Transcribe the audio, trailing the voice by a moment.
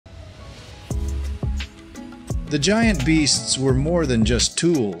The giant beasts were more than just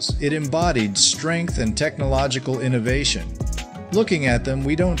tools. It embodied strength and technological innovation. Looking at them,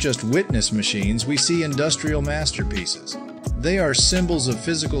 we don't just witness machines, we see industrial masterpieces. They are symbols of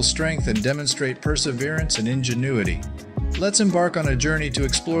physical strength and demonstrate perseverance and ingenuity. Let's embark on a journey to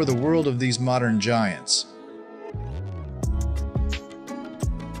explore the world of these modern giants.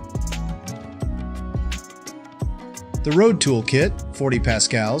 The Road Tool Kit, 40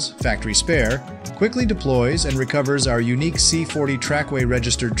 pascals, factory spare, quickly deploys and recovers our unique C40 trackway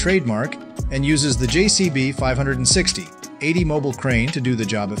registered trademark and uses the JCB 560 80 mobile crane to do the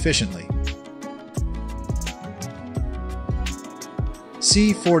job efficiently.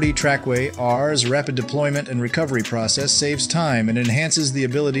 C40 trackway R's rapid deployment and recovery process saves time and enhances the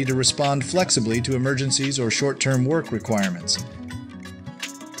ability to respond flexibly to emergencies or short-term work requirements.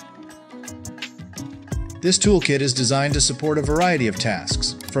 This toolkit is designed to support a variety of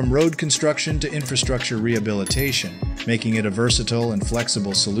tasks, from road construction to infrastructure rehabilitation, making it a versatile and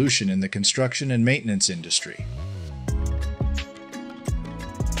flexible solution in the construction and maintenance industry.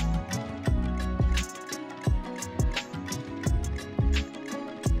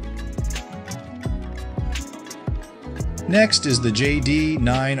 Next is the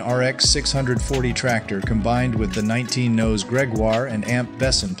JD9RX 640 tractor combined with the 19-nose Gregoire and Amp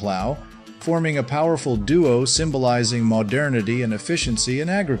Besson plow, forming a powerful duo symbolizing modernity and efficiency in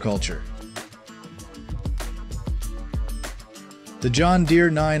agriculture. The John Deere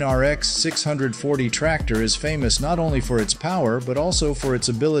 9RX 640 tractor is famous not only for its power but also for its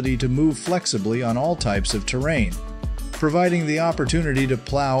ability to move flexibly on all types of terrain, providing the opportunity to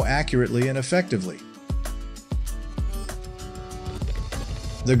plow accurately and effectively.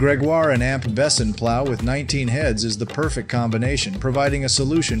 The Gregoire and Amp Besson plow with 19 heads is the perfect combination, providing a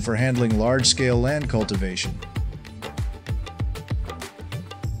solution for handling large-scale land cultivation.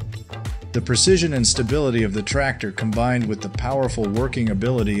 The precision and stability of the tractor combined with the powerful working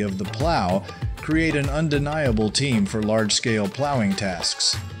ability of the plow create an undeniable team for large-scale plowing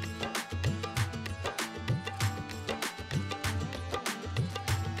tasks.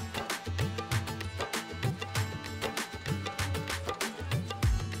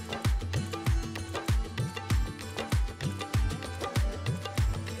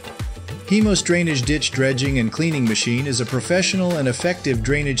 Hemos Drainage Ditch Dredging and Cleaning Machine is a professional and effective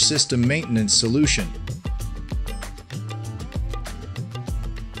drainage system maintenance solution.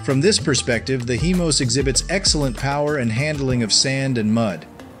 From this perspective, the Hemos exhibits excellent power and handling of sand and mud.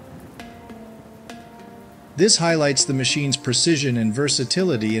 This highlights the machine's precision and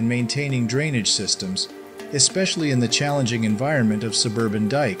versatility in maintaining drainage systems, especially in the challenging environment of suburban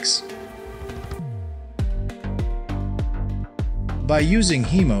dikes. By using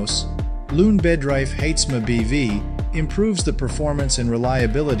Hemos, Loonbedrijf Heidsma BV improves the performance and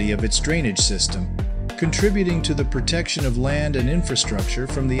reliability of its drainage system, contributing to the protection of land and infrastructure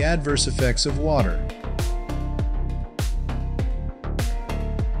from the adverse effects of water.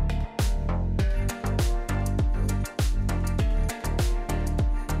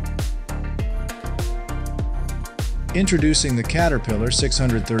 Introducing the Caterpillar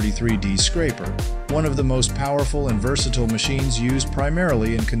 633D Scraper, one of the most powerful and versatile machines used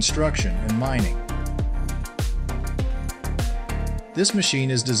primarily in construction and mining. This machine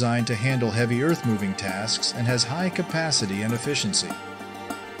is designed to handle heavy earth-moving tasks and has high capacity and efficiency.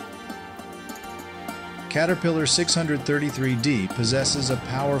 Caterpillar 633D possesses a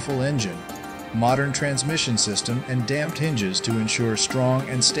powerful engine, modern transmission system, and damped hinges to ensure strong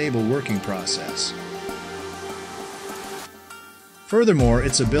and stable working process. Furthermore,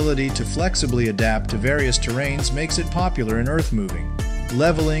 its ability to flexibly adapt to various terrains makes it popular in earth-moving,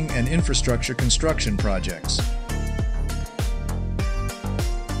 leveling, and infrastructure construction projects.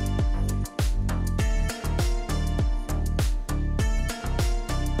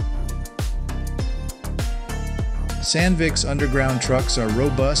 Sandvik's underground trucks are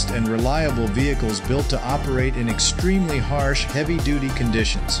robust and reliable vehicles built to operate in extremely harsh, heavy-duty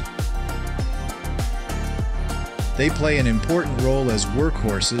conditions. They play an important role as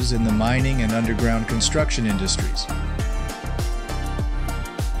workhorses in the mining and underground construction industries.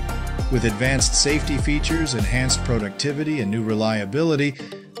 With advanced safety features, enhanced productivity, and new reliability,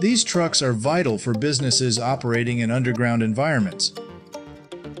 these trucks are vital for businesses operating in underground environments.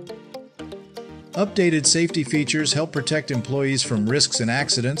 Updated safety features help protect employees from risks and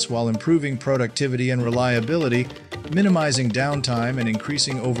accidents while improving productivity and reliability, minimizing downtime and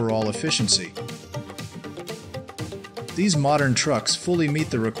increasing overall efficiency. These modern trucks fully meet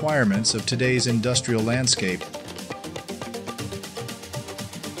the requirements of today's industrial landscape.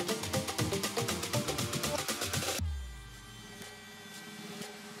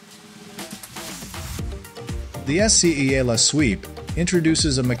 The SCELA sweep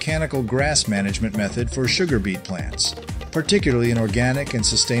introduces a mechanical grass management method for sugar beet plants, particularly in organic and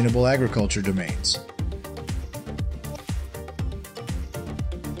sustainable agriculture domains.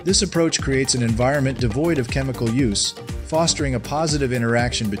 This approach creates an environment devoid of chemical use, fostering a positive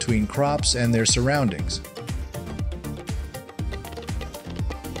interaction between crops and their surroundings.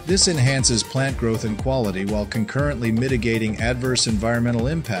 This enhances plant growth and quality while concurrently mitigating adverse environmental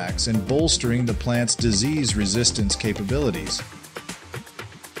impacts and bolstering the plant's disease resistance capabilities.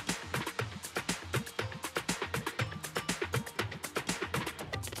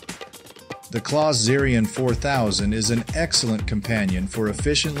 The Claas Zerion 4000 is an excellent companion for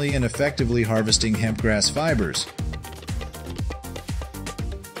efficiently and effectively harvesting hempgrass fibers.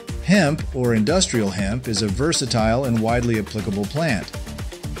 Hemp, or industrial hemp, is a versatile and widely applicable plant.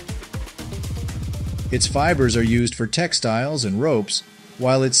 Its fibers are used for textiles and ropes,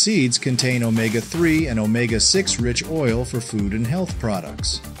 while its seeds contain omega-3 and omega-6 rich oil for food and health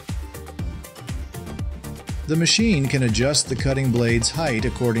products. The machine can adjust the cutting blade's height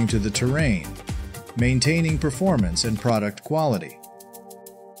according to the terrain, maintaining performance and product quality.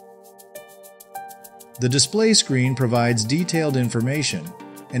 The display screen provides detailed information,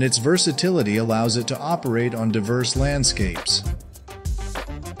 and its versatility allows it to operate on diverse landscapes.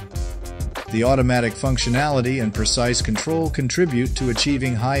 The automatic functionality and precise control contribute to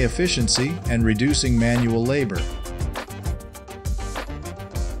achieving high efficiency and reducing manual labor.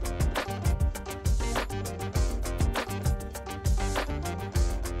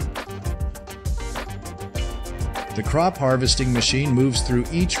 The crop harvesting machine moves through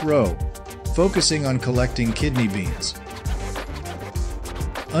each row, focusing on collecting kidney beans.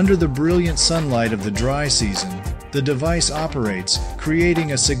 Under the brilliant sunlight of the dry season, the device operates,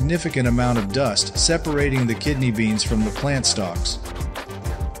 creating a significant amount of dust separating the kidney beans from the plant stalks.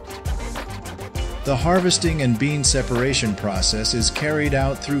 The harvesting and bean separation process is carried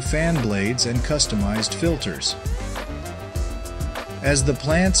out through fan blades and customized filters. As the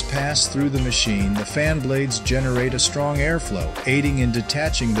plants pass through the machine, the fan blades generate a strong airflow, aiding in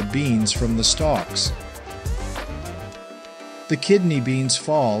detaching the beans from the stalks. The kidney beans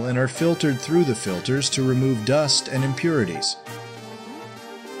fall and are filtered through the filters to remove dust and impurities.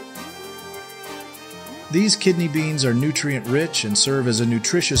 These kidney beans are nutrient-rich and serve as a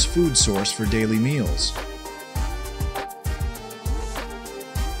nutritious food source for daily meals.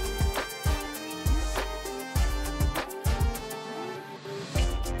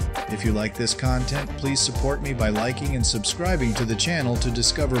 If you like this content, please support me by liking and subscribing to the channel to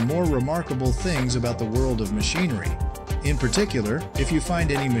discover more remarkable things about the world of machinery. In particular, if you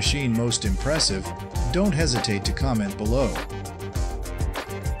find any machine most impressive, don't hesitate to comment below.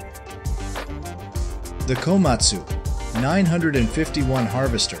 The Komatsu 951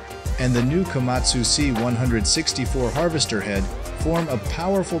 harvester and the new Komatsu C164 harvester head form a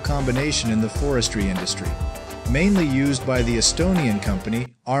powerful combination in the forestry industry, mainly used by the Estonian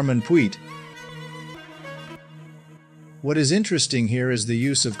company Puit. What is interesting here is the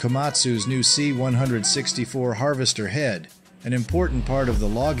use of Komatsu's new C164 harvester head, an important part of the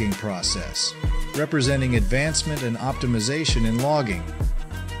logging process, representing advancement and optimization in logging.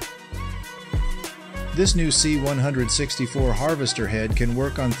 This new C164 harvester head can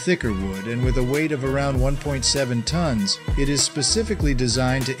work on thicker wood, and with a weight of around 1.7 tons, it is specifically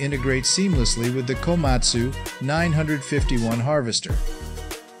designed to integrate seamlessly with the Komatsu 951 harvester.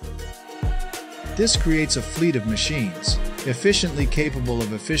 This creates a fleet of machines, efficiently capable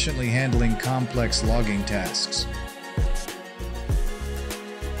of efficiently handling complex logging tasks.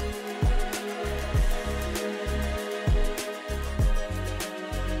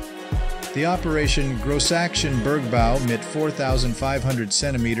 The Operation Großaction Bergbau mit 4,500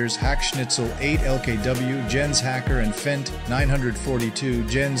 cm Hackschnitzel 8 LKW Gens Hacker and Fendt 942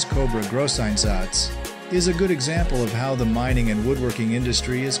 Gens Cobra Großeinsatz is a good example of how the mining and woodworking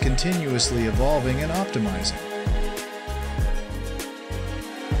industry is continuously evolving and optimizing.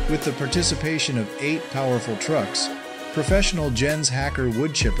 With the participation of 8 powerful trucks, professional Gens Hacker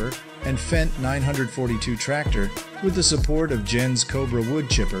wood chipper, and Fendt 942 tractor, with the support of Gens Cobra wood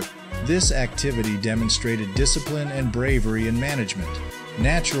chipper, this activity demonstrated discipline and bravery in management.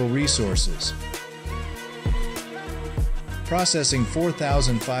 Natural resources. Processing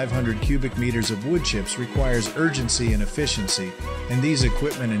 4,500 cubic meters of wood chips requires urgency and efficiency, and these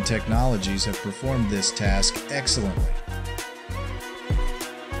equipment and technologies have performed this task excellently.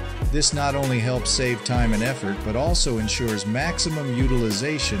 This not only helps save time and effort, but also ensures maximum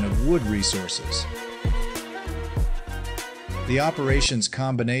utilization of wood resources. The operation's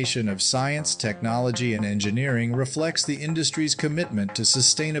combination of science, technology, and engineering reflects the industry's commitment to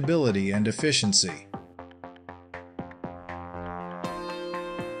sustainability and efficiency.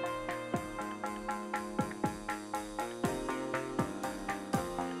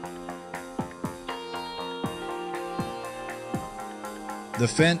 The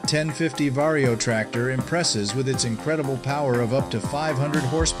Fendt 1050 Vario tractor impresses with its incredible power of up to 500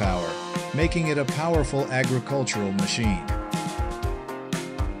 horsepower, making it a powerful agricultural machine.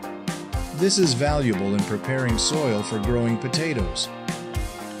 This is valuable in preparing soil for growing potatoes.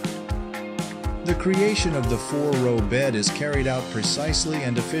 The creation of the 4-row bed is carried out precisely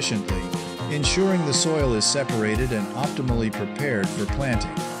and efficiently, ensuring the soil is separated and optimally prepared for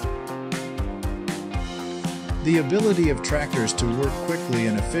planting. The ability of tractors to work quickly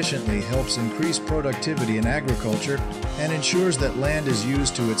and efficiently helps increase productivity in agriculture and ensures that land is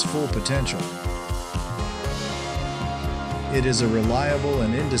used to its full potential. It is a reliable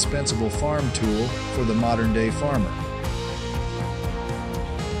and indispensable farm tool for the modern-day farmer.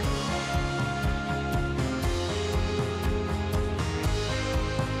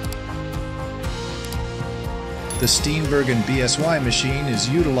 The Steenbergen BSY machine is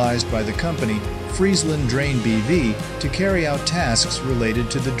utilized by the company Friesland Drain BV to carry out tasks related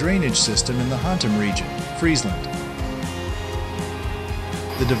to the drainage system in the Hantem region, Friesland.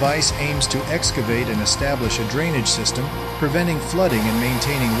 The device aims to excavate and establish a drainage system, preventing flooding and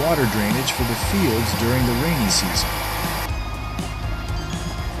maintaining water drainage for the fields during the rainy season.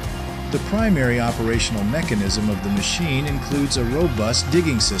 The primary operational mechanism of the machine includes a robust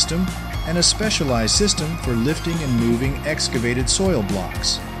digging system and a specialized system for lifting and moving excavated soil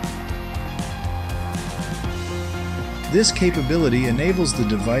blocks. This capability enables the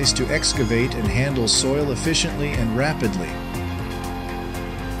device to excavate and handle soil efficiently and rapidly.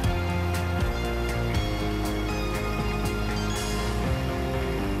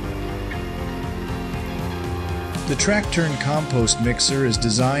 The track-turn compost mixer is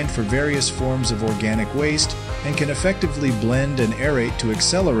designed for various forms of organic waste and can effectively blend and aerate to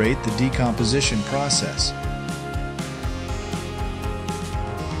accelerate the decomposition process.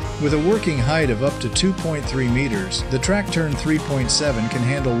 With a working height of up to 2.3 meters, the track-turn 3.7 can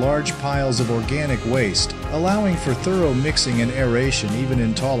handle large piles of organic waste, allowing for thorough mixing and aeration even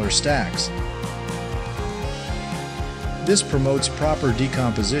in taller stacks. This promotes proper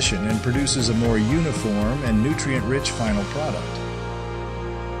decomposition and produces a more uniform and nutrient-rich final product.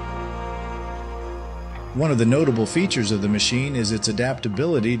 One of the notable features of the machine is its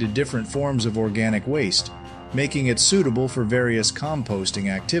adaptability to different forms of organic waste, making it suitable for various composting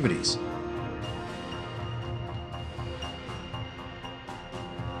activities.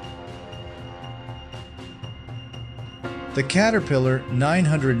 The Caterpillar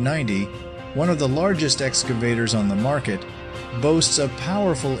 990, one of the largest excavators on the market, boasts a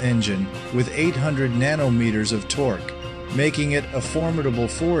powerful engine with 800 nanometers of torque, making it a formidable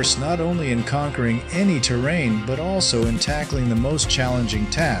force not only in conquering any terrain but also in tackling the most challenging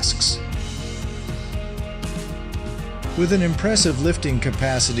tasks. With an impressive lifting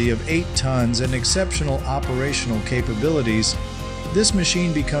capacity of 8 tons and exceptional operational capabilities, this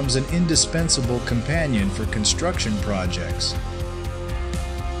machine becomes an indispensable companion for construction projects.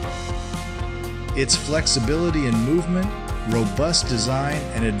 Its flexibility in movement, robust design,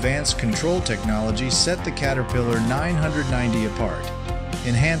 and advanced control technology set the Caterpillar 990 apart,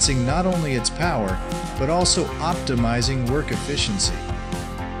 enhancing not only its power, but also optimizing work efficiency.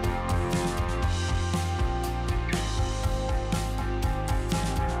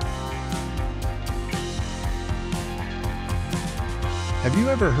 Have you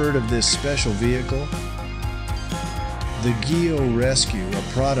ever heard of this special vehicle? The Geo Rescue, a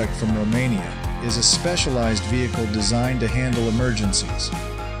product from Romania, is a specialized vehicle designed to handle emergencies.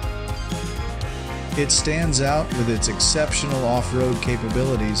 It stands out with its exceptional off-road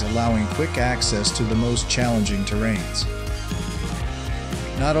capabilities, allowing quick access to the most challenging terrains.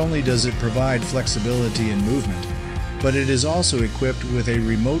 Not only does it provide flexibility in movement, but it is also equipped with a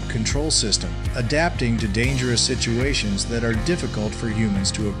remote control system, adapting to dangerous situations that are difficult for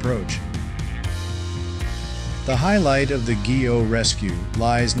humans to approach. The highlight of the Geo Rescue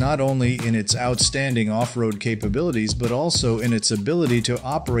lies not only in its outstanding off-road capabilities, but also in its ability to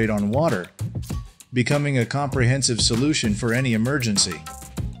operate on water, becoming a comprehensive solution for any emergency.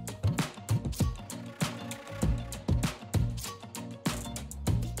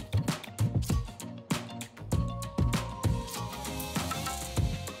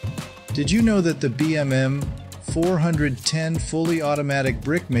 Did you know that the BMM 410 fully automatic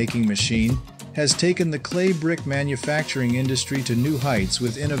brick-making machine has taken the clay brick manufacturing industry to new heights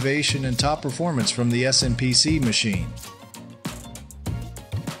with innovation and top performance from the SMPC machine?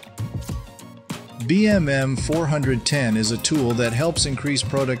 BMM 410 is a tool that helps increase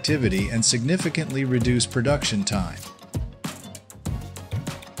productivity and significantly reduce production time.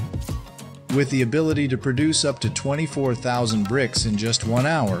 With the ability to produce up to 24,000 bricks in just 1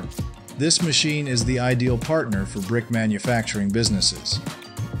 hour, This machine is the ideal partner for brick manufacturing businesses.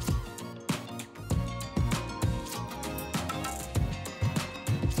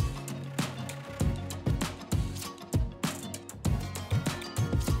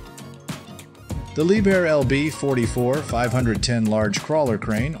 The Liebherr LB44 510 large crawler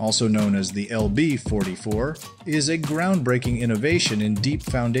crane, also known as the LB44, is a groundbreaking innovation in deep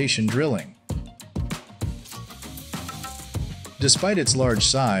foundation drilling. Despite its large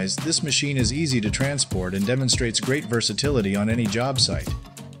size, this machine is easy to transport and demonstrates great versatility on any job site.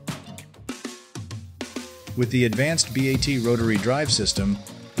 With the advanced BAT rotary drive system,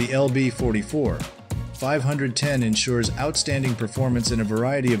 the LB44 510 ensures outstanding performance in a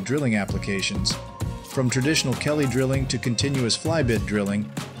variety of drilling applications, from traditional Kelly drilling to continuous flybit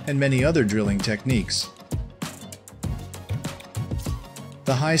drilling and many other drilling techniques.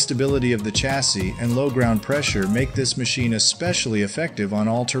 The high stability of the chassis and low ground pressure make this machine especially effective on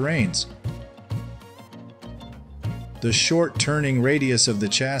all terrains. The short turning radius of the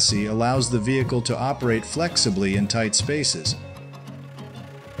chassis allows the vehicle to operate flexibly in tight spaces.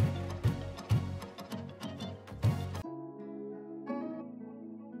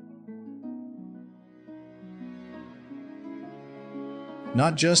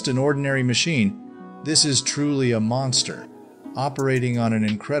 Not just an ordinary machine, this is truly a monster, operating on an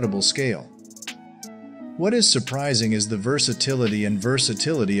incredible scale. What is surprising is the versatility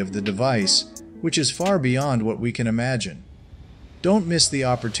of the device, which is far beyond what we can imagine. Don't miss the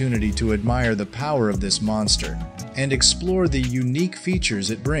opportunity to admire the power of this monster and explore the unique features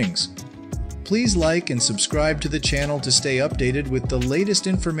it brings. Please like and subscribe to the channel to stay updated with the latest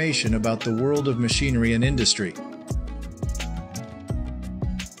information about the world of machinery and industry.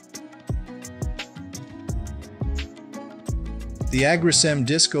 The Agrisem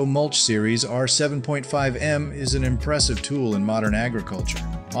Disco Mulch Series R7.5M is an impressive tool in modern agriculture,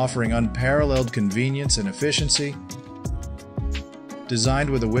 offering unparalleled convenience and efficiency. Designed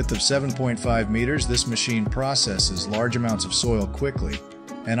with a width of 7.5 meters, this machine processes large amounts of soil quickly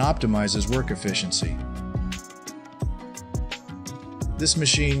and optimizes work efficiency. This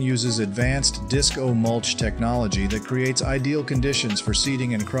machine uses advanced disco mulch technology that creates ideal conditions for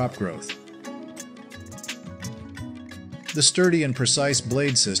seeding and crop growth. The sturdy and precise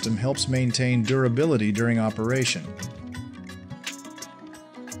blade system helps maintain durability during operation.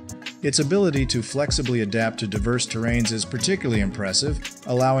 Its ability to flexibly adapt to diverse terrains is particularly impressive,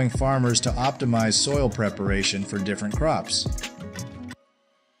 allowing farmers to optimize soil preparation for different crops.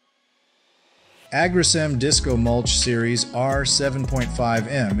 Agrisem Disco Mulch Series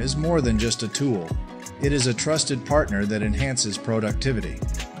R7.5M is more than just a tool. It is a trusted partner that enhances productivity.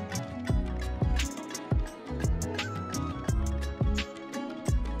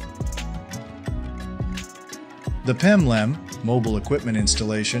 The PEMLEM, mobile equipment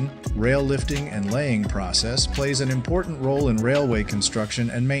installation, rail lifting and laying process, plays an important role in railway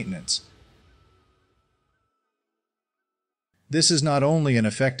construction and maintenance. This is not only an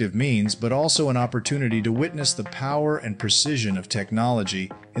effective means, but also an opportunity to witness the power and precision of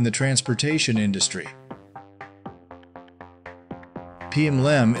technology in the transportation industry.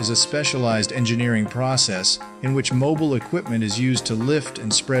 PEMLEM is a specialized engineering process in which mobile equipment is used to lift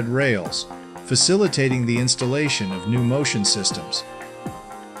and spread rails, facilitating the installation of new motion systems.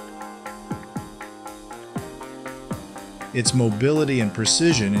 Its mobility and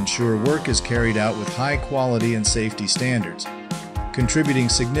precision ensure work is carried out with high quality and safety standards, contributing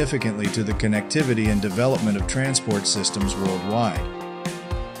significantly to the connectivity and development of transport systems worldwide.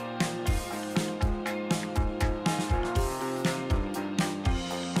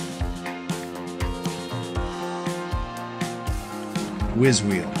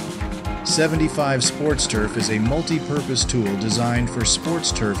 WhizWheel 75 Sports Turf is a multi-purpose tool designed for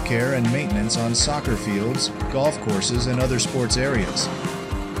sports turf care and maintenance on soccer fields, golf courses, and other sports areas.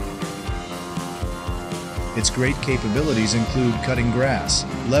 Its great capabilities include cutting grass,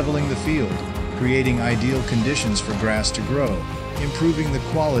 leveling the field, creating ideal conditions for grass to grow, improving the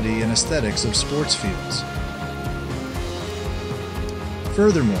quality and aesthetics of sports fields.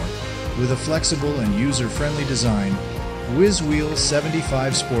 Furthermore, with a flexible and user-friendly design, WhizWheel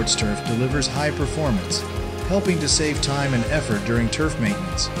 75 Sports Turf delivers high performance, helping to save time and effort during turf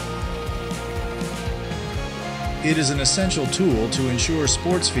maintenance. It is an essential tool to ensure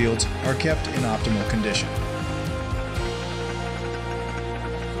sports fields are kept in optimal condition.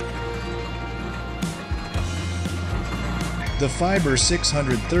 The Fiber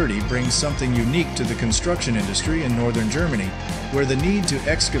 630 brings something unique to the construction industry in northern Germany, where the need to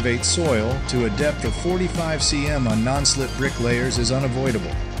excavate soil to a depth of 45 cm on non-slip brick layers is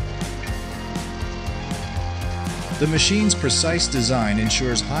unavoidable. The machine's precise design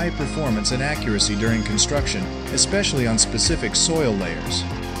ensures high performance and accuracy during construction, especially on specific soil layers.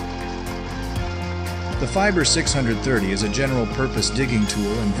 The Fiber 630 is a general-purpose digging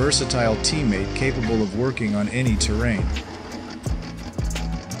tool and versatile teammate capable of working on any terrain.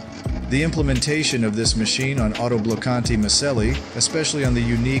 The implementation of this machine on autobloccanti macelli, especially on the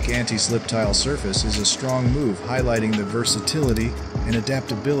unique anti-slip tile surface, is a strong move, highlighting the versatility and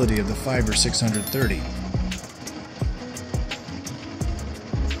adaptability of the Fiber 630.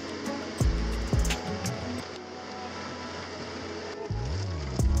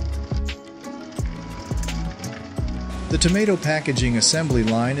 The tomato packaging assembly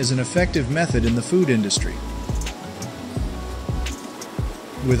line is an effective method in the food industry.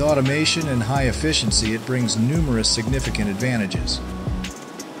 With automation and high efficiency, it brings numerous significant advantages.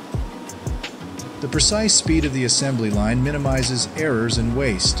 The precise speed of the assembly line minimizes errors and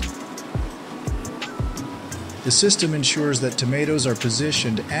waste. The system ensures that tomatoes are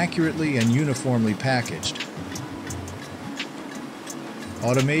positioned accurately and uniformly packaged.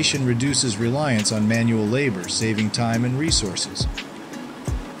 Automation reduces reliance on manual labor, saving time and resources.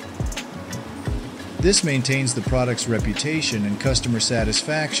 This maintains the product's reputation and customer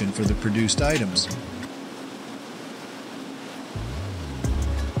satisfaction for the produced items.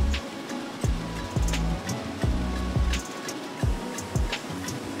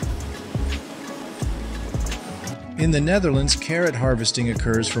 In the Netherlands, carrot harvesting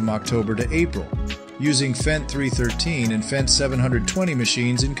occurs from October to April, using Fendt 313 and Fendt 720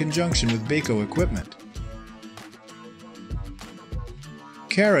 machines in conjunction with Beko equipment.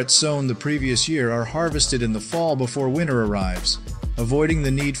 Carrots sown the previous year are harvested in the fall before winter arrives, avoiding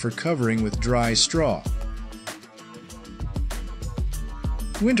the need for covering with dry straw.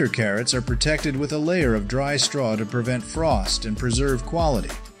 Winter carrots are protected with a layer of dry straw to prevent frost and preserve quality.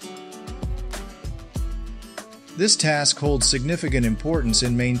 This task holds significant importance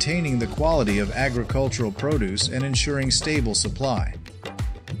in maintaining the quality of agricultural produce and ensuring stable supply.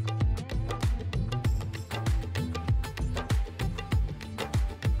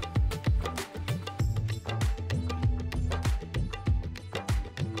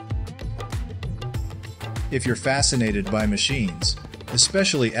 If you're fascinated by machines,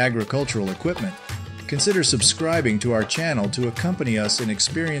 especially agricultural equipment, consider subscribing to our channel to accompany us in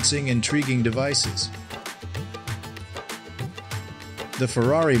experiencing intriguing devices. The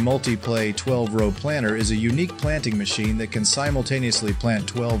Ferrari Multiplay 12-row planter is a unique planting machine that can simultaneously plant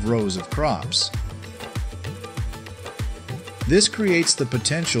 12 rows of crops. This creates the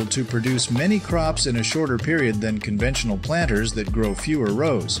potential to produce many crops in a shorter period than conventional planters that grow fewer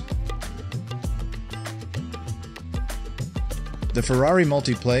rows. The Ferrari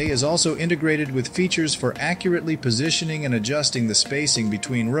Multiplay is also integrated with features for accurately positioning and adjusting the spacing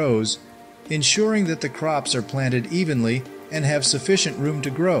between rows, ensuring that the crops are planted evenly and have sufficient room to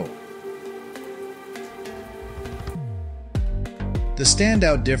grow. The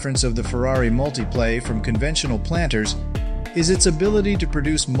standout difference of the Ferrari Multiplay from conventional planters is its ability to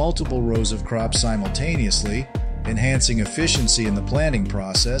produce multiple rows of crops simultaneously, enhancing efficiency in the planting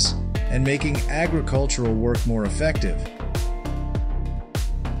process and making agricultural work more effective.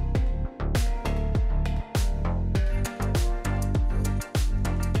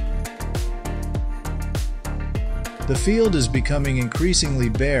 The field is becoming increasingly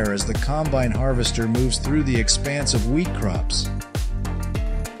bare as the combine harvester moves through the expanse of wheat crops.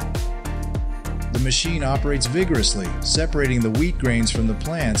 The machine operates vigorously, separating the wheat grains from the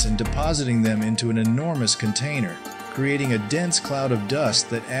plants and depositing them into an enormous container, creating a dense cloud of dust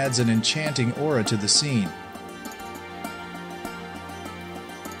that adds an enchanting aura to the scene.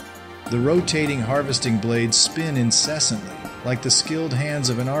 The rotating harvesting blades spin incessantly, like the skilled hands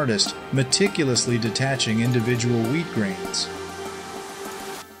of an artist, meticulously detaching individual wheat grains.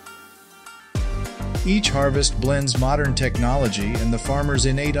 Each harvest blends modern technology and the farmer's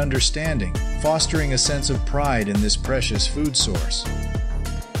innate understanding, fostering a sense of pride in this precious food source.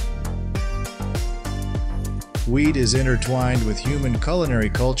 Wheat is intertwined with human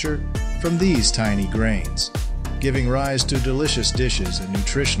culinary culture from these tiny grains, giving rise to delicious dishes and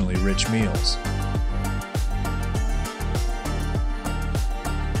nutritionally rich meals.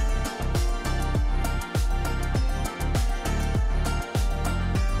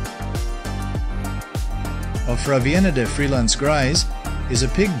 A Fraviena de Frieslandsgrijs is a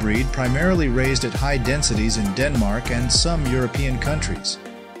pig breed primarily raised at high densities in Denmark and some European countries.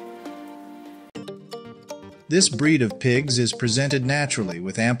 This breed of pigs is presented naturally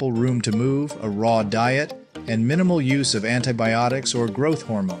with ample room to move, a raw diet, and minimal use of antibiotics or growth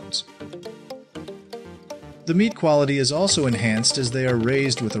hormones. The meat quality is also enhanced as they are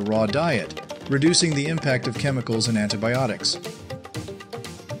raised with a raw diet, reducing the impact of chemicals and antibiotics.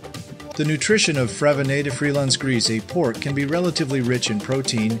 The nutrition of Frevinative pork can be relatively rich in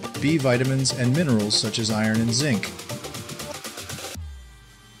protein, B vitamins, and minerals such as iron and zinc.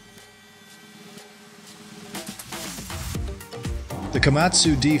 The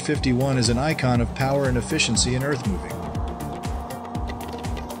Komatsu D51 is an icon of power and efficiency in earthmoving.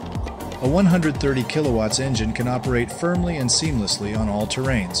 A 130 kilowatts engine can operate firmly and seamlessly on all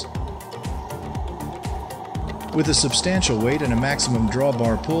terrains. With a substantial weight and a maximum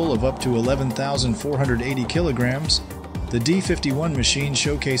drawbar pull of up to 11,480 kilograms, the D51 machine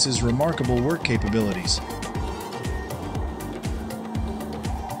showcases remarkable work capabilities.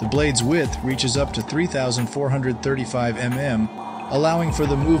 The blade's width reaches up to 3,435 mm, allowing for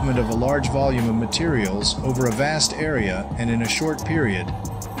the movement of a large volume of materials over a vast area and in a short period,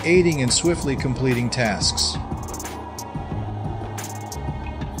 aiding in swiftly completing tasks.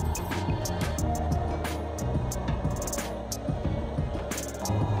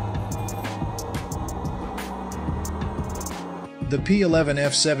 The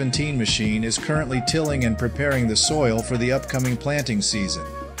P11F17 machine is currently tilling and preparing the soil for the upcoming planting season.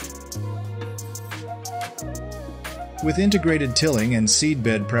 With integrated tilling and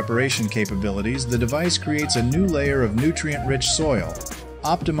seedbed preparation capabilities, the device creates a new layer of nutrient-rich soil,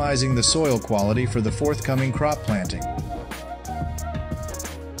 optimizing the soil quality for the forthcoming crop planting.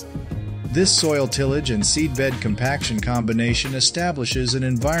 This soil tillage and seedbed compaction combination establishes an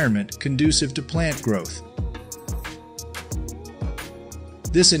environment conducive to plant growth.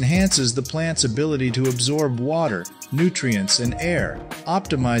 This enhances the plant's ability to absorb water, nutrients, and air,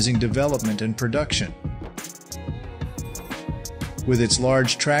 optimizing development and production. With its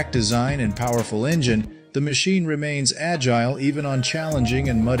large track design and powerful engine, the machine remains agile even on challenging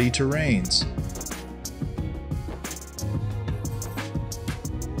and muddy terrains.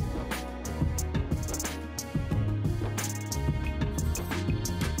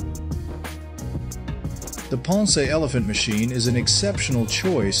 The Ponce elephant machine is an exceptional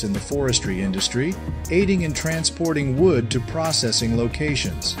choice in the forestry industry, aiding in transporting wood to processing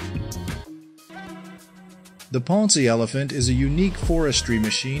locations. The Ponce elephant is a unique forestry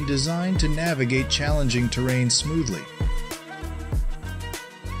machine designed to navigate challenging terrain smoothly.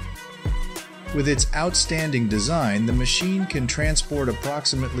 With its outstanding design, the machine can transport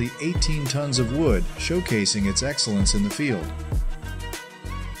approximately 18 tons of wood, showcasing its excellence in the field.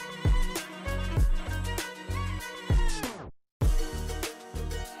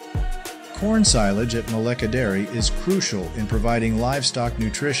 Corn silage at Maleka Dairy is crucial in providing livestock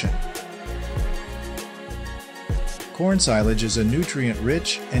nutrition. Corn silage is a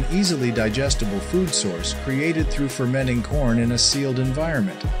nutrient-rich and easily digestible food source created through fermenting corn in a sealed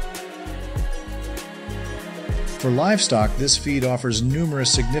environment. For livestock, this feed offers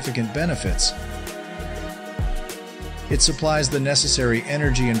numerous significant benefits. It supplies the necessary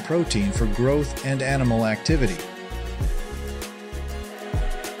energy and protein for growth and animal activity.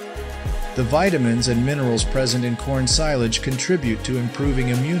 The vitamins and minerals present in corn silage contribute to improving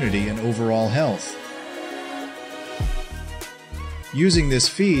immunity and overall health. Using this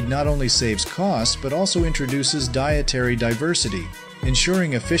feed not only saves costs, but also introduces dietary diversity,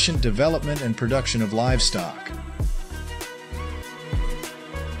 ensuring efficient development and production of livestock.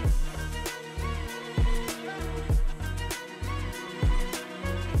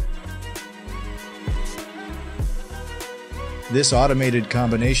 This automated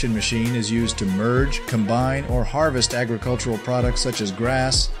combination machine is used to merge, combine, or harvest agricultural products such as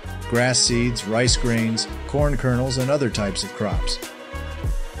grass seeds, rice grains, corn kernels, and other types of crops.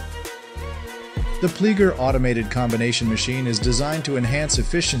 The Pleger automated combination machine is designed to enhance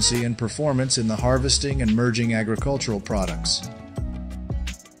efficiency and performance in the harvesting and merging agricultural products.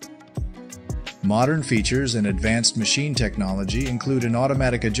 Modern features and advanced machine technology include an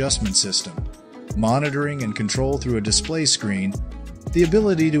automatic adjustment system, monitoring and control through a display screen, the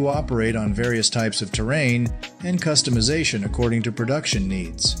ability to operate on various types of terrain, and customization according to production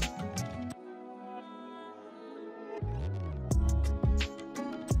needs.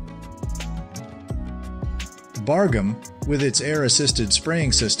 Bargum, with its air-assisted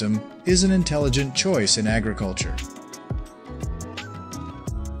spraying system, is an intelligent choice in agriculture.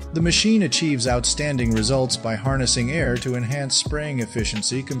 The machine achieves outstanding results by harnessing air to enhance spraying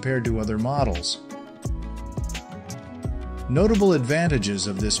efficiency compared to other models. Notable advantages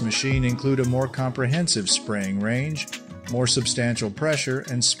of this machine include a more comprehensive spraying range, more substantial pressure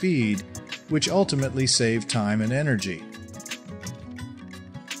and speed, which ultimately save time and energy.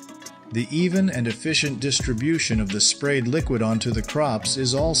 The even and efficient distribution of the sprayed liquid onto the crops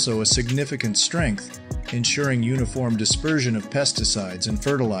is also a significant strength, ensuring uniform dispersion of pesticides and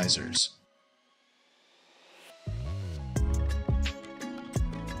fertilizers.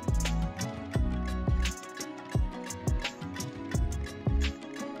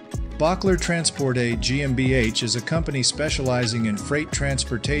 Bockler Transport A GmbH is a company specializing in freight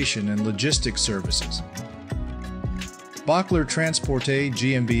transportation and logistics services. Bockler Transport A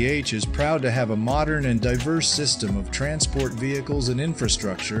GmbH is proud to have a modern and diverse system of transport vehicles and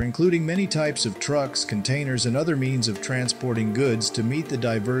infrastructure, including many types of trucks, containers, and other means of transporting goods to meet the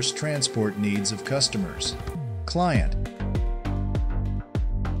diverse transport needs of customers. Client.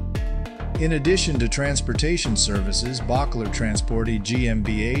 In addition to transportation services, Bockler Transport A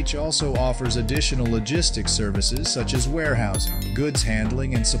GmbH also offers additional logistics services such as warehousing, goods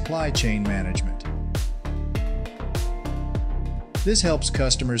handling, and supply chain management. This helps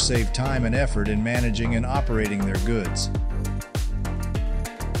customers save time and effort in managing and operating their goods.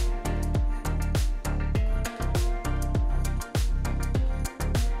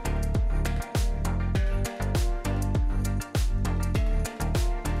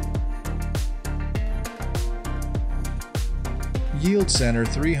 Yield Center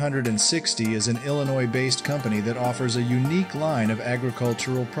 360 is an Illinois-based company that offers a unique line of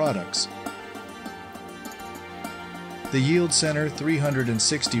agricultural products. The Yield Center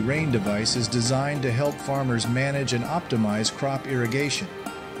 360 rain device is designed to help farmers manage and optimize crop irrigation.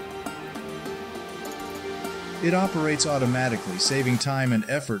 It operates automatically, saving time and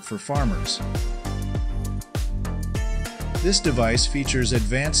effort for farmers. This device features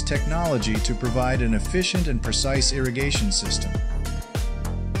advanced technology to provide an efficient and precise irrigation system.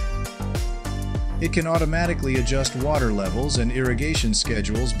 It can automatically adjust water levels and irrigation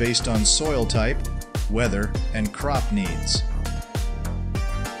schedules based on soil type, weather, and crop needs.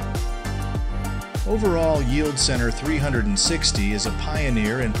 Overall, Yield Center 360 is a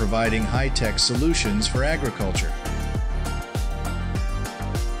pioneer in providing high-tech solutions for agriculture.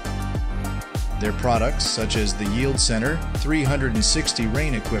 Their products, such as the Yield Center 360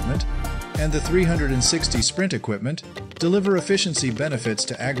 rain equipment and the 360 sprint equipment, deliver efficiency benefits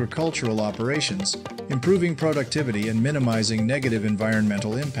to agricultural operations, improving productivity and minimizing negative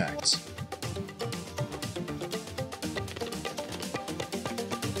environmental impacts.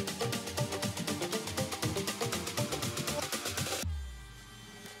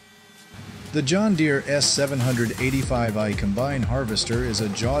 The John Deere S785i combine harvester is a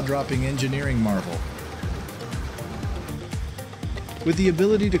jaw-dropping engineering marvel. With the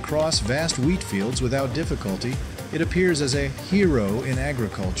ability to cross vast wheat fields without difficulty, it appears as a hero in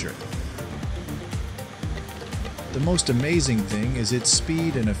agriculture. The most amazing thing is its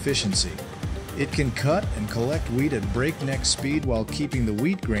speed and efficiency. It can cut and collect wheat at breakneck speed while keeping the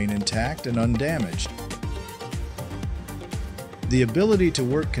wheat grain intact and undamaged. The ability to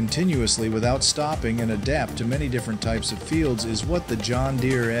work continuously without stopping and adapt to many different types of fields is what the John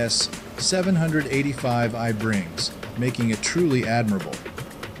Deere S785i brings, making it truly admirable.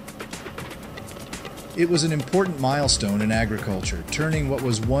 It was an important milestone in agriculture, turning what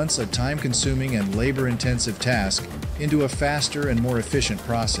was once a time-consuming and labor-intensive task into a faster and more efficient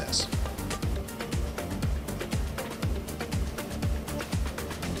process.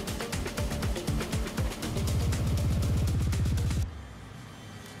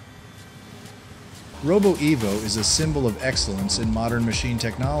 Robo-Evo is a symbol of excellence in modern machine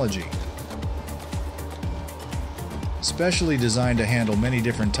technology. Specially designed to handle many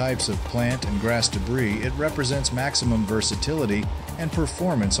different types of plant and grass debris, it represents maximum versatility and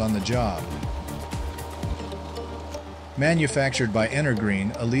performance on the job. Manufactured by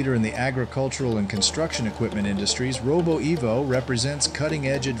Energreen, a leader in the agricultural and construction equipment industries, Robo-Evo represents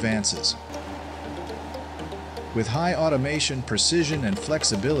cutting-edge advances. With high automation, precision, and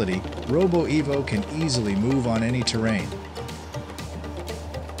flexibility, Robo-Evo can easily move on any terrain.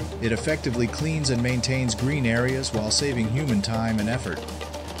 It effectively cleans and maintains green areas while saving human time and effort.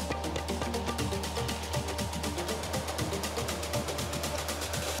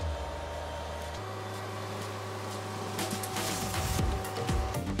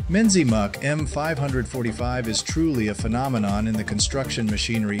 Menzimuk M545 is truly a phenomenon in the construction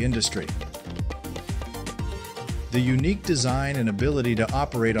machinery industry. The unique design and ability to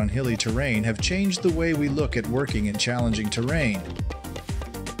operate on hilly terrain have changed the way we look at working in challenging terrain.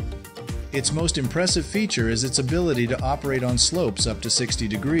 Its most impressive feature is its ability to operate on slopes up to 60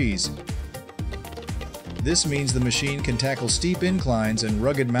 degrees. This means the machine can tackle steep inclines and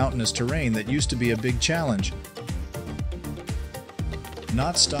rugged mountainous terrain that used to be a big challenge.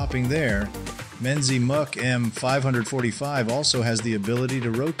 Not stopping there, Menzimuk M545 also has the ability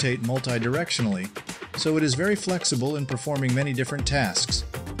to rotate multi-directionally, so it is very flexible in performing many different tasks.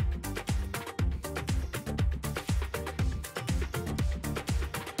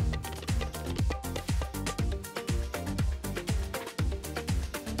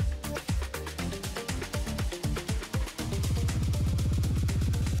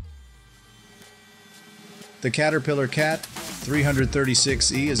 The Caterpillar Cat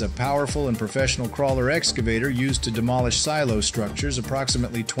 336E is a powerful and professional crawler excavator used to demolish silo structures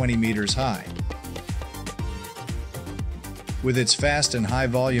approximately 20 meters high. With its fast and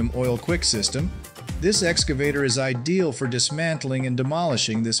high-volume oil-quick system, this excavator is ideal for dismantling and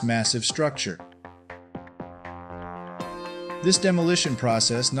demolishing this massive structure. This demolition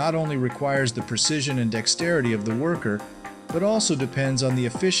process not only requires the precision and dexterity of the worker, but also depends on the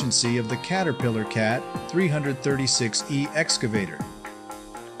efficiency of the Caterpillar Cat 336E excavator.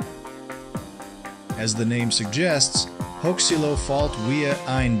 As the name suggests, Hochsilo fällt wie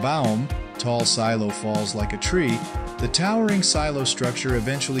ein Baum, tall silo falls like a tree, the towering silo structure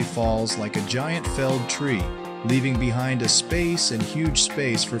eventually falls like a giant felled tree, leaving behind a space and huge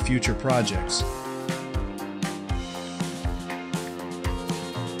space for future projects.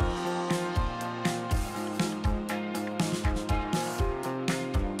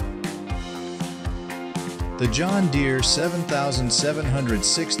 The John Deere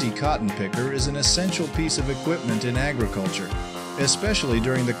 7760 cotton picker is an essential piece of equipment in agriculture, especially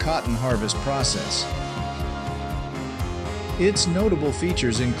during the cotton harvest process. Its notable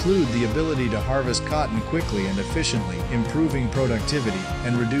features include the ability to harvest cotton quickly and efficiently, improving productivity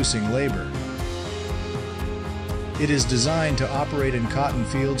and reducing labor. It is designed to operate in cotton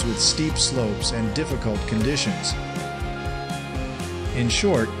fields with steep slopes and difficult conditions. In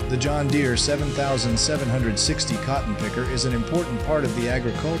short, the John Deere 7760 cotton picker is an important part of the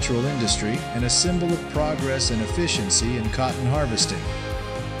agricultural industry and a symbol of progress and efficiency in cotton harvesting.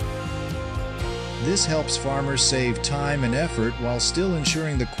 This helps farmers save time and effort while still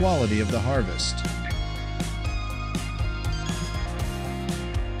ensuring the quality of the harvest.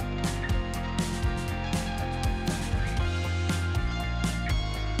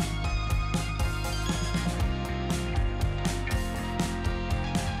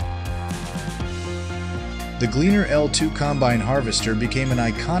 The Gleaner L2 combine harvester became an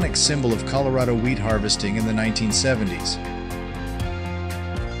iconic symbol of Colorado wheat harvesting in the 1970s.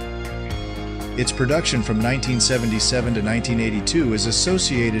 Its production from 1977 to 1982 is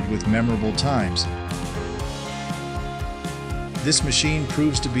associated with memorable times. This machine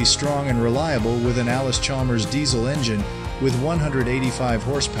proves to be strong and reliable with an Allis-Chalmers diesel engine with 185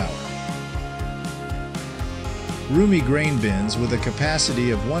 horsepower. Roomy grain bins with a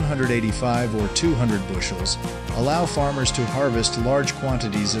capacity of 185 or 200 bushels allow farmers to harvest large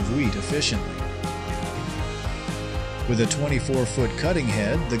quantities of wheat efficiently. With a 24-foot cutting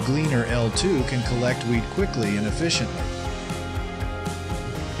head, the Gleaner L2 can collect wheat quickly and efficiently.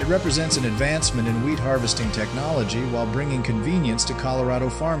 It represents an advancement in wheat harvesting technology while bringing convenience to Colorado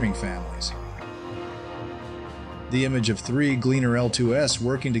farming families. The image of three Gleaner L2s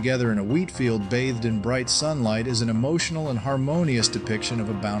working together in a wheat field bathed in bright sunlight is an emotional and harmonious depiction of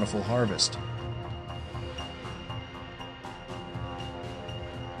a bountiful harvest.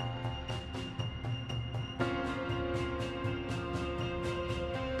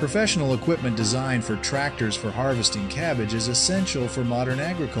 Professional equipment designed for tractors for harvesting cabbage is essential for modern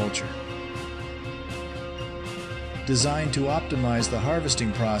agriculture. Designed to optimize the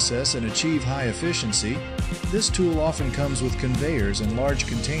harvesting process and achieve high efficiency, this tool often comes with conveyors and large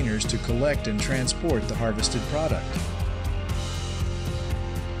containers to collect and transport the harvested product.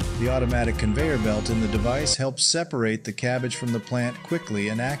 The automatic conveyor belt in the device helps separate the cabbage from the plant quickly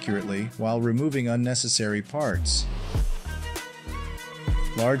and accurately while removing unnecessary parts.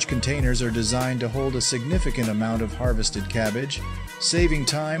 Large containers are designed to hold a significant amount of harvested cabbage, saving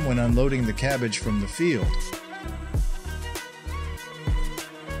time when unloading the cabbage from the field.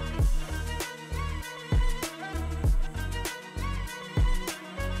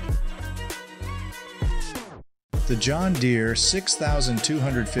 The John Deere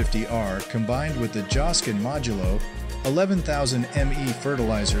 6250R combined with the Joskin Modulo 11,000 ME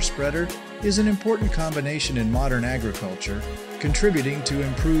fertilizer spreader is an important combination in modern agriculture, contributing to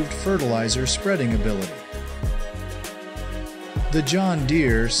improved fertilizer spreading ability. The John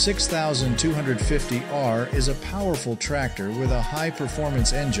Deere 6250R is a powerful tractor with a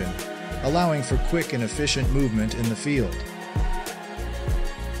high-performance engine, allowing for quick and efficient movement in the field.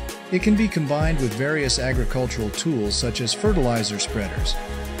 It can be combined with various agricultural tools such as fertilizer spreaders.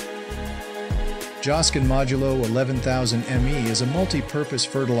 Joskin Modulo 11,000 ME is a multi-purpose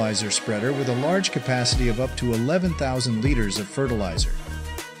fertilizer spreader with a large capacity of up to 11,000 liters of fertilizer.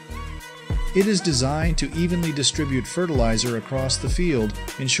 It is designed to evenly distribute fertilizer across the field,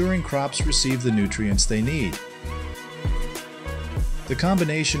 ensuring crops receive the nutrients they need. The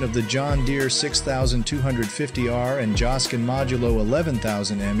combination of the John Deere 6250R and Joskin Modulo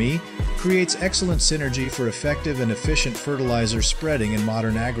 11,000 ME creates excellent synergy for effective and efficient fertilizer spreading in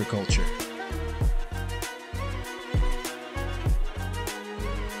modern agriculture.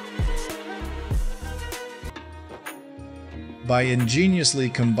 by ingeniously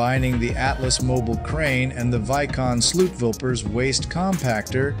combining the Atlas mobile crane and the Vicon Sluitvulpers waste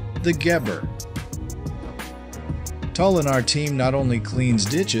compactor, the Geber. Tull and our team not only cleans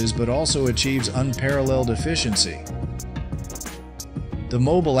ditches but also achieves unparalleled efficiency. The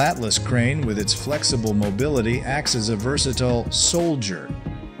mobile Atlas crane, with its flexible mobility, acts as a versatile soldier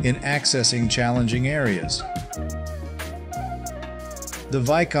in accessing challenging areas. The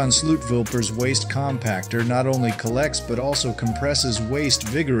Vicon Sluitvulpers waste compactor not only collects but also compresses waste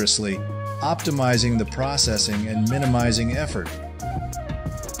vigorously, optimizing the processing and minimizing effort.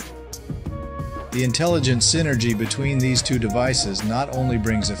 The intelligent synergy between these two devices not only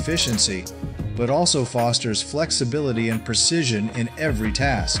brings efficiency, but also fosters flexibility and precision in every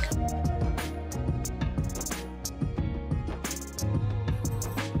task.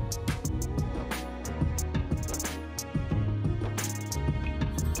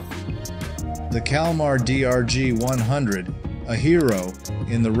 The Kalmar DRG-100, a hero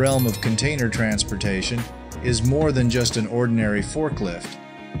in the realm of container transportation, is more than just an ordinary forklift.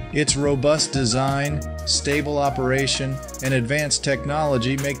 Its robust design, stable operation, and advanced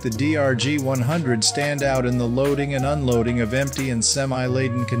technology make the DRG-100 stand out in the loading and unloading of empty and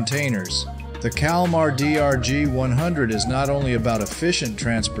semi-laden containers. The Kalmar DRG-100 is not only about efficient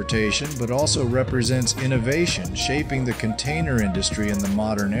transportation, but also represents innovation shaping the container industry in the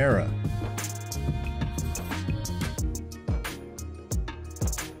modern era.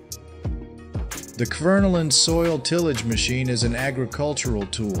 The Kverneland soil tillage machine is an agricultural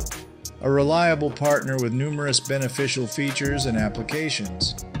tool, a reliable partner with numerous beneficial features and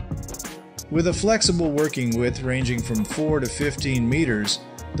applications. With a flexible working width ranging from 4 to 15 meters,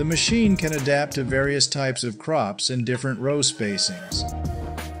 the machine can adapt to various types of crops and different row spacings.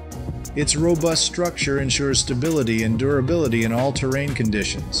 Its robust structure ensures stability and durability in all terrain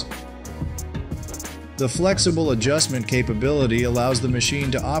conditions. The flexible adjustment capability allows the machine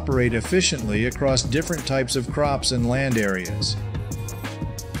to operate efficiently across different types of crops and land areas.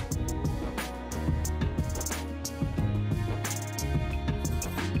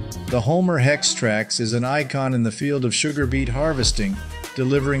 The Homer Hextrax is an icon in the field of sugar beet harvesting,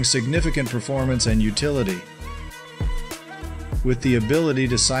 delivering significant performance and utility. With the ability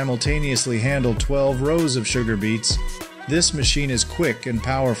to simultaneously handle 12 rows of sugar beets, this machine is quick and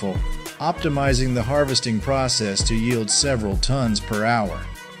powerful, optimizing the harvesting process to yield several tons per hour.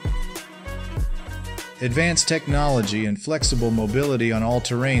 Advanced technology and flexible mobility on all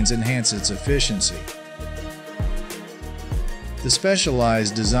terrains enhance its efficiency. The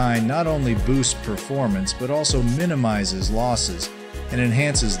specialized design not only boosts performance but also minimizes losses and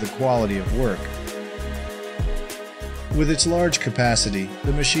enhances the quality of work. With its large capacity,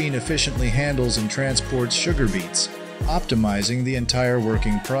 the machine efficiently handles and transports sugar beets, optimizing the entire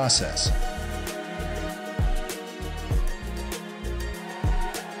working process.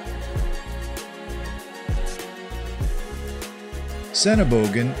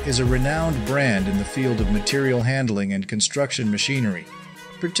 Senebogen is a renowned brand in the field of material handling and construction machinery,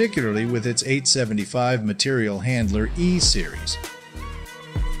 particularly with its 875 Material Handler E-Series.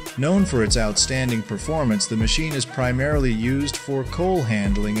 Known for its outstanding performance, the machine is primarily used for coal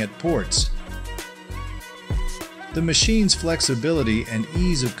handling at ports. The machine's flexibility and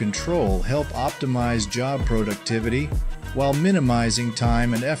ease of control help optimize job productivity while minimizing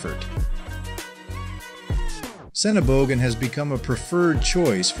time and effort. Senebogen has become a preferred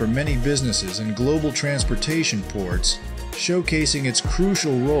choice for many businesses and global transportation ports, showcasing its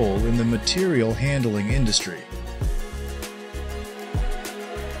crucial role in the material handling industry.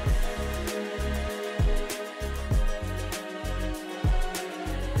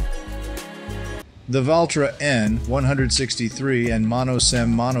 The Valtra N163 and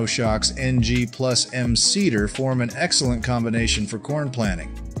Monosem Monoshocks NG plus M seeder form an excellent combination for corn planting.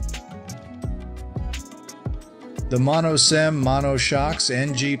 The Monosem Monoshocks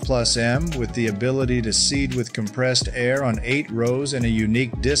NG plus M, with the ability to seed with compressed air on 8 rows and a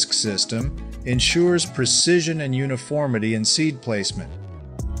unique disc system, ensures precision and uniformity in seed placement.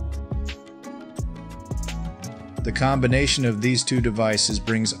 The combination of these two devices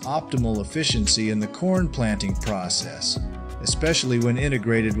brings optimal efficiency in the corn planting process, especially when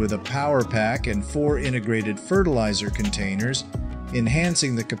integrated with a power pack and 4 integrated fertilizer containers,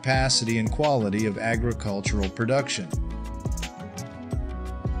 enhancing the capacity and quality of agricultural production.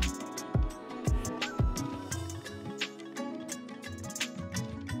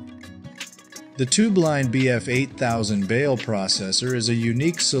 The Tubline BF8000 bale processor is a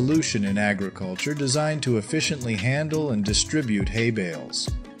unique solution in agriculture designed to efficiently handle and distribute hay bales.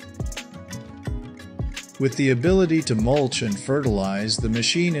 With the ability to mulch and fertilize, the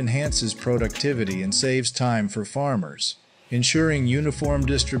machine enhances productivity and saves time for farmers. Ensuring uniform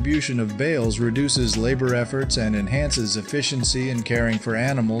distribution of bales reduces labor efforts and enhances efficiency in caring for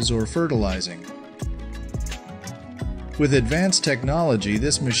animals or fertilizing. With advanced technology,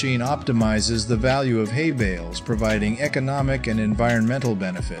 this machine optimizes the value of hay bales, providing economic and environmental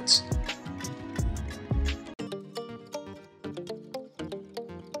benefits.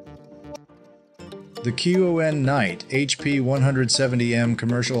 The QON Knight HP 170M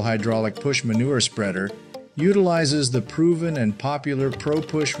commercial hydraulic push manure spreader utilizes the proven and popular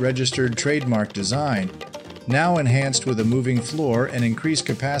ProPush registered trademark design, now enhanced with a moving floor and increased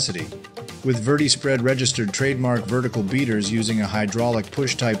capacity. With VertiSpread registered trademark vertical beaters using a hydraulic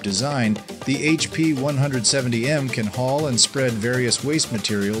push-type design, the HP 170M can haul and spread various waste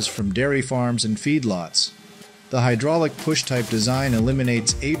materials from dairy farms and feedlots. The hydraulic push-type design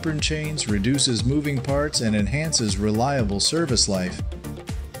eliminates apron chains, reduces moving parts, and enhances reliable service life.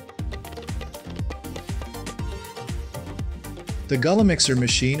 The Gullymixer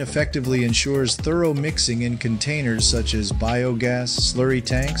machine effectively ensures thorough mixing in containers such as biogas, slurry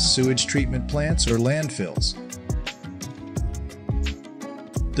tanks, sewage treatment plants, or landfills.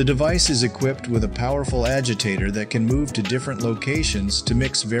 The device is equipped with a powerful agitator that can move to different locations to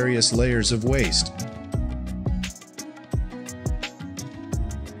mix various layers of waste.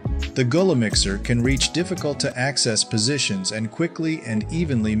 The Gullymixer can reach difficult-to-access positions and quickly and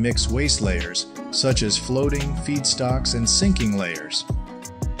evenly mix waste layers, such as floating, feedstocks, and sinking layers.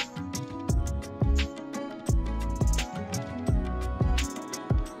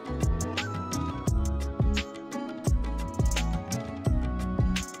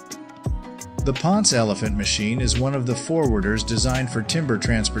 The Ponce elephant machine is one of the forwarders designed for timber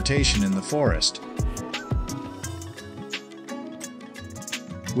transportation in the forest.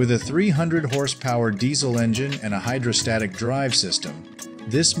 With a 300 horsepower diesel engine and a hydrostatic drive system,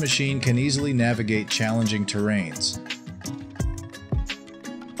 this machine can easily navigate challenging terrains.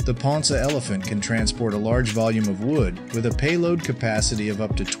 The Ponce elephant can transport a large volume of wood with a payload capacity of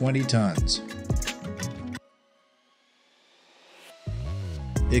up to 20 tons.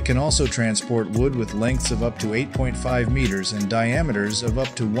 It can also transport wood with lengths of up to 8.5 meters and diameters of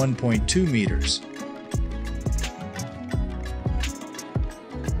up to 1.2 meters.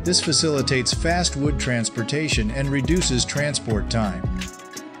 This facilitates fast wood transportation and reduces transport time.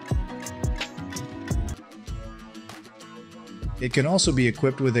 It can also be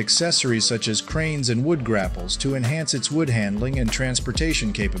equipped with accessories such as cranes and wood grapples to enhance its wood handling and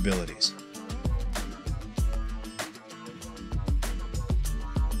transportation capabilities.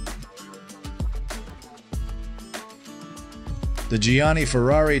 The Gianni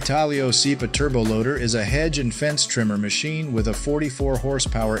Ferrari Taglio Sipa turbo loader is a hedge and fence trimmer machine with a 44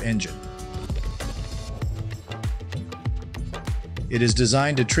 horsepower engine. It is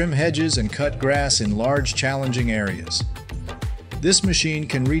designed to trim hedges and cut grass in large, challenging areas. This machine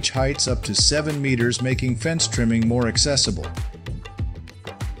can reach heights up to 7 meters, making fence trimming more accessible.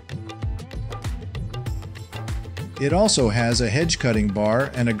 It also has a hedge cutting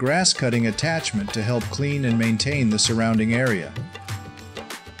bar and a grass cutting attachment to help clean and maintain the surrounding area.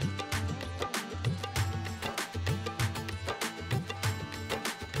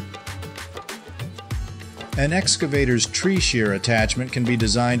 An excavator's tree shear attachment can be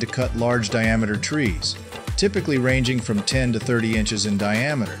designed to cut large diameter trees, typically ranging from 10 to 30 inches in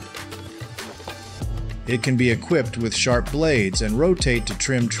diameter. It can be equipped with sharp blades and rotate to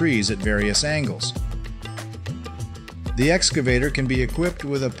trim trees at various angles. The excavator can be equipped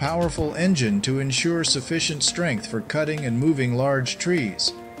with a powerful engine to ensure sufficient strength for cutting and moving large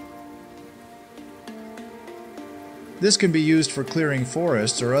trees. This can be used for clearing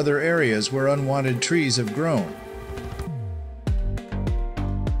forests or other areas where unwanted trees have grown.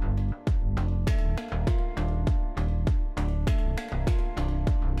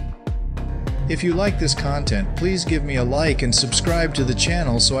 If you like this content, please give me a like and subscribe to the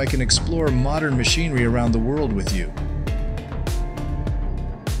channel so I can explore modern machinery around the world with you.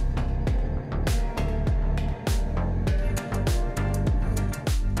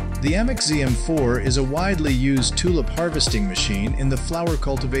 The MX ZM4 is a widely used tulip harvesting machine in the flower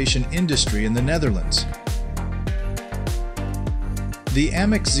cultivation industry in the Netherlands. The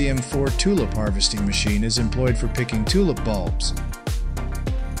MX ZM4 tulip harvesting machine is employed for picking tulip bulbs.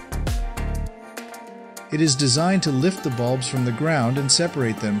 It is designed to lift the bulbs from the ground and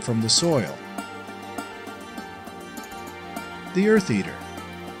separate them from the soil. The Earth Eater.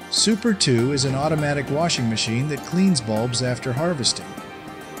 Super 2 is an automatic washing machine that cleans bulbs after harvesting.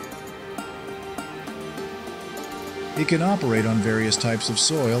 It can operate on various types of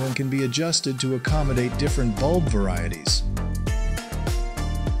soil and can be adjusted to accommodate different bulb varieties.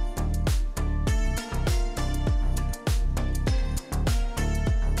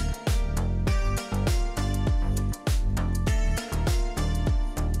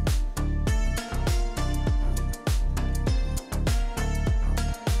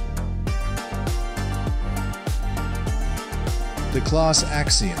 The Claas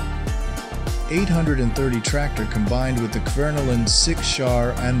Axiom 830 tractor combined with the Kverneland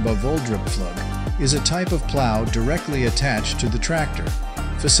 6-Schar unparalleled is a type of plow directly attached to the tractor,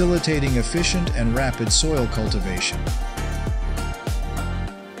 facilitating efficient and rapid soil cultivation.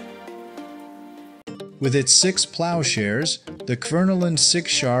 With its 6 plowshares, the Kverneland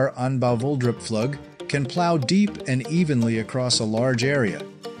 6-Schar unparalleled can plow deep and evenly across a large area,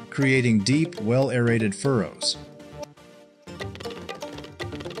 creating deep, well-aerated furrows.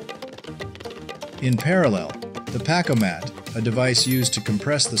 In parallel, the Packomat, a device used to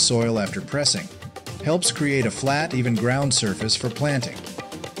compress the soil after pressing, helps create a flat, even ground surface for planting.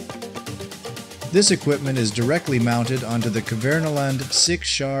 This equipment is directly mounted onto the Kverneland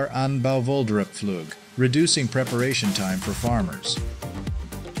 6-Schar unparalleled, reducing preparation time for farmers.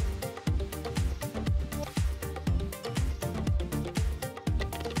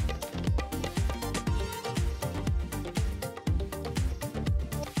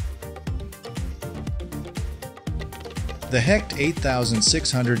 The Hecht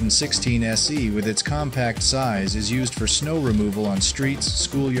 8616 SE with its compact size is used for snow removal on streets,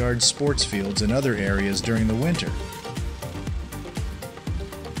 schoolyards, sports fields, and other areas during the winter.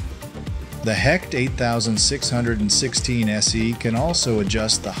 The Hecht 8616 SE can also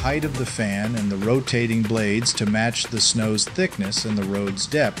adjust the height of the fan and the rotating blades to match the snow's thickness and the road's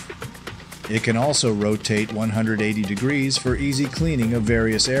depth. It can also rotate 180 degrees for easy cleaning of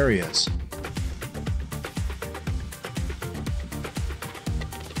various areas.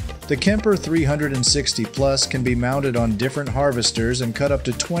 The Kemper 360 Plus can be mounted on different harvesters and cut up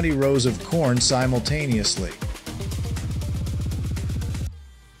to 20 rows of corn simultaneously.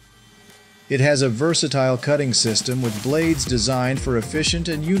 It has a versatile cutting system with blades designed for efficient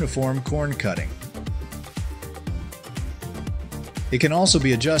and uniform corn cutting. It can also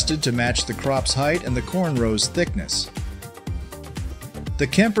be adjusted to match the crop's height and the corn row's thickness. The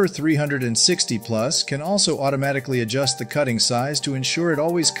Kemper 360 Plus can also automatically adjust the cutting size to ensure it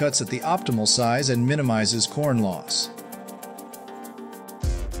always cuts at the optimal size and minimizes corn loss.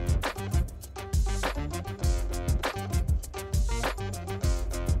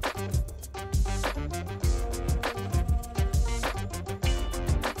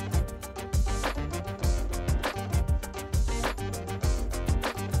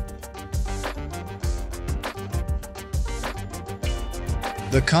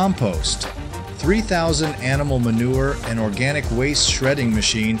 The Compost 3000 animal manure and organic waste shredding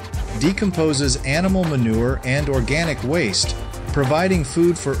machine decomposes animal manure and organic waste, providing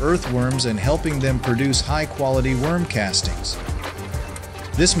food for earthworms and helping them produce high-quality worm castings.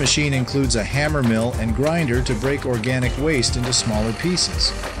 This machine includes a hammer mill and grinder to break organic waste into smaller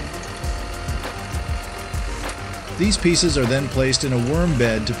pieces. These pieces are then placed in a worm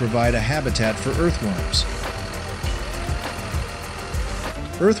bed to provide a habitat for earthworms.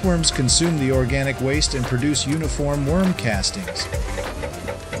 Earthworms consume the organic waste and produce uniform worm castings.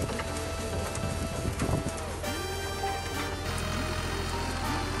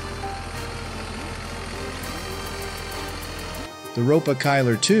 The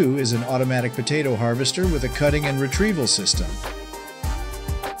Ropa-Kyler 2 is an automatic potato harvester with a cutting and retrieval system.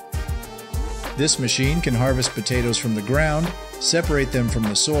 This machine can harvest potatoes from the ground, separate them from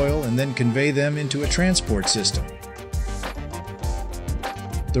the soil, and then convey them into a transport system.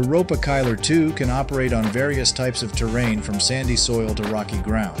 The Ropa-Kyler 2 can operate on various types of terrain from sandy soil to rocky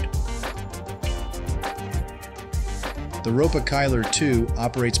ground. The Ropa-Kyler 2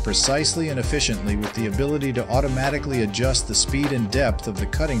 operates precisely and efficiently with the ability to automatically adjust the speed and depth of the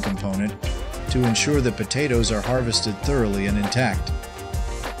cutting component to ensure that potatoes are harvested thoroughly and intact.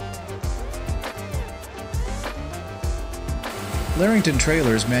 Larrington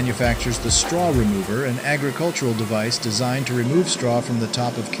Trailers manufactures the Straw Remover, an agricultural device designed to remove straw from the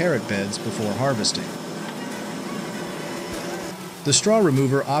top of carrot beds before harvesting. The Straw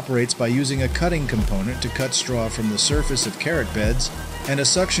Remover operates by using a cutting component to cut straw from the surface of carrot beds and a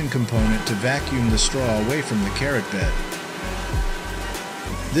suction component to vacuum the straw away from the carrot bed.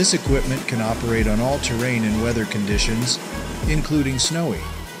 This equipment can operate on all terrain and weather conditions, including snowy.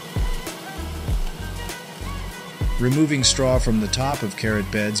 Removing straw from the top of carrot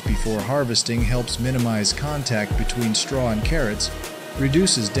beds before harvesting helps minimize contact between straw and carrots,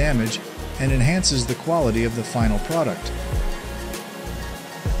 reduces damage, and enhances the quality of the final product.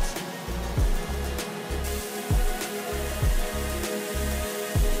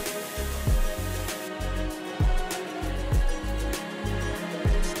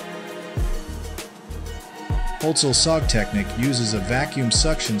 Holzel Sogtechnik uses a vacuum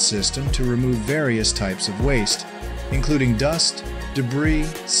suction system to remove various types of waste, including dust, debris,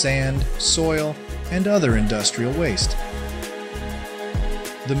 sand, soil, and other industrial waste.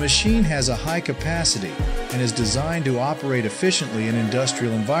 The machine has a high capacity and is designed to operate efficiently in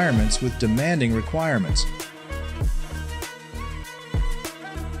industrial environments with demanding requirements.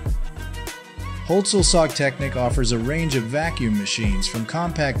 Holzl Saugtechnik offers a range of vacuum machines from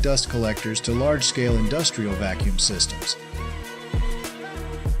compact dust collectors to large-scale industrial vacuum systems.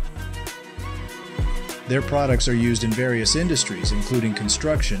 Their products are used in various industries, including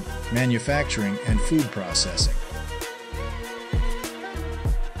construction, manufacturing, and food processing.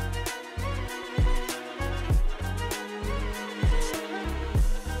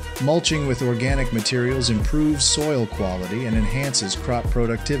 Mulching with organic materials improves soil quality and enhances crop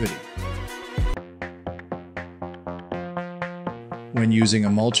productivity. When using a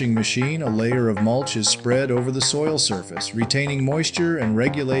mulching machine, a layer of mulch is spread over the soil surface, retaining moisture and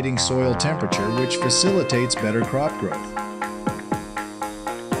regulating soil temperature, which facilitates better crop growth.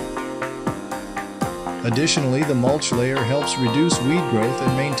 Additionally, the mulch layer helps reduce weed growth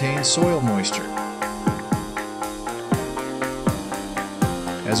and maintain soil moisture.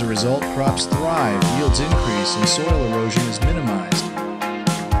 As a result, crops thrive, yields increase, and soil erosion is minimized.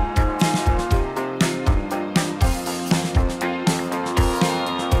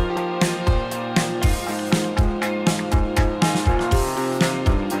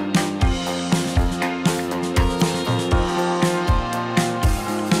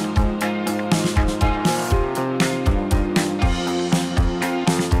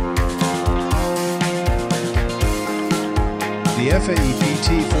 The FAE-PT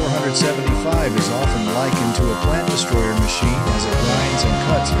 475 is often likened to a plant destroyer machine as it grinds and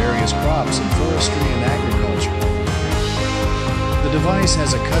cuts various crops in forestry and agriculture. The device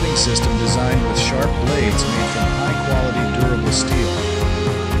has a cutting system designed with sharp blades made from high-quality durable steel.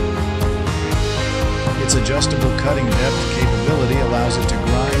 Its adjustable cutting depth capability allows it to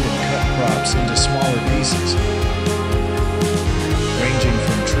grind and cut crops into smaller pieces, ranging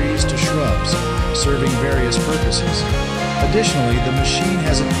from trees to shrubs, serving various purposes. Additionally, the machine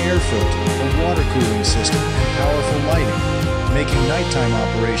has an air filter, a water cooling system, and powerful lighting, making nighttime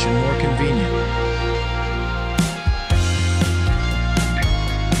operation more convenient.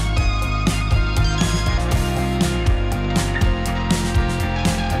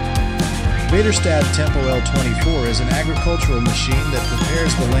 Vaderstad Tempo L24 is an agricultural machine that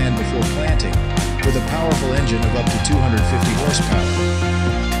prepares the land before planting, with a powerful engine of up to 250 horsepower.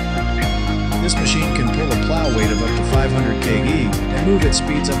 This machine can pull a plow weight of up to 500 kg and move at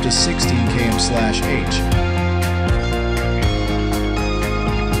speeds up to 16 km/h.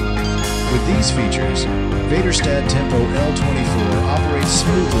 With these features, Vaderstad Tempo L24 operates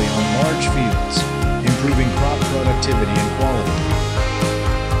smoothly on large fields, improving crop productivity and quality.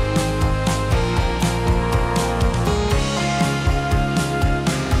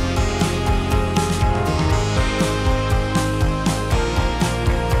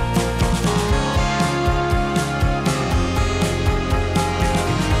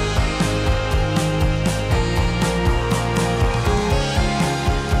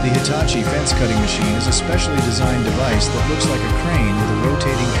 The Hitachi fence cutting machine is a specially designed device that looks like a crane with a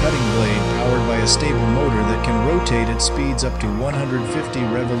rotating cutting blade powered by a stable motor that can rotate at speeds up to 150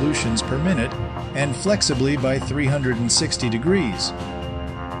 revolutions per minute and flexibly by 360 degrees.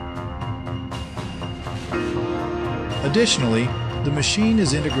 Additionally, the machine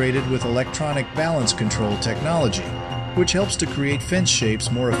is integrated with electronic balance control technology, which helps to create fence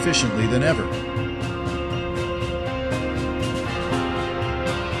shapes more efficiently than ever.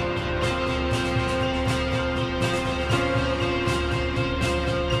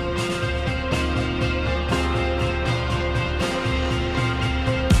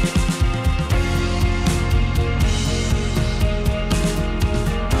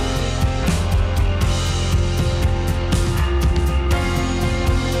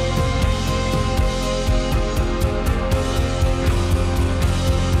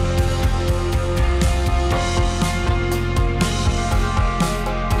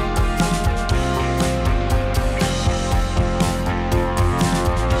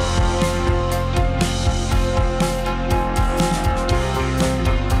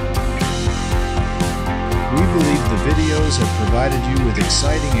 Videos have provided you with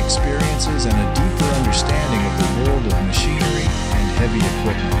exciting experiences and a deeper understanding of the world of machinery and heavy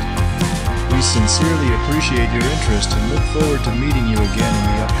equipment. We sincerely appreciate your interest and look forward to meeting you again in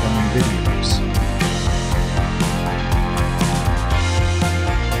the upcoming videos.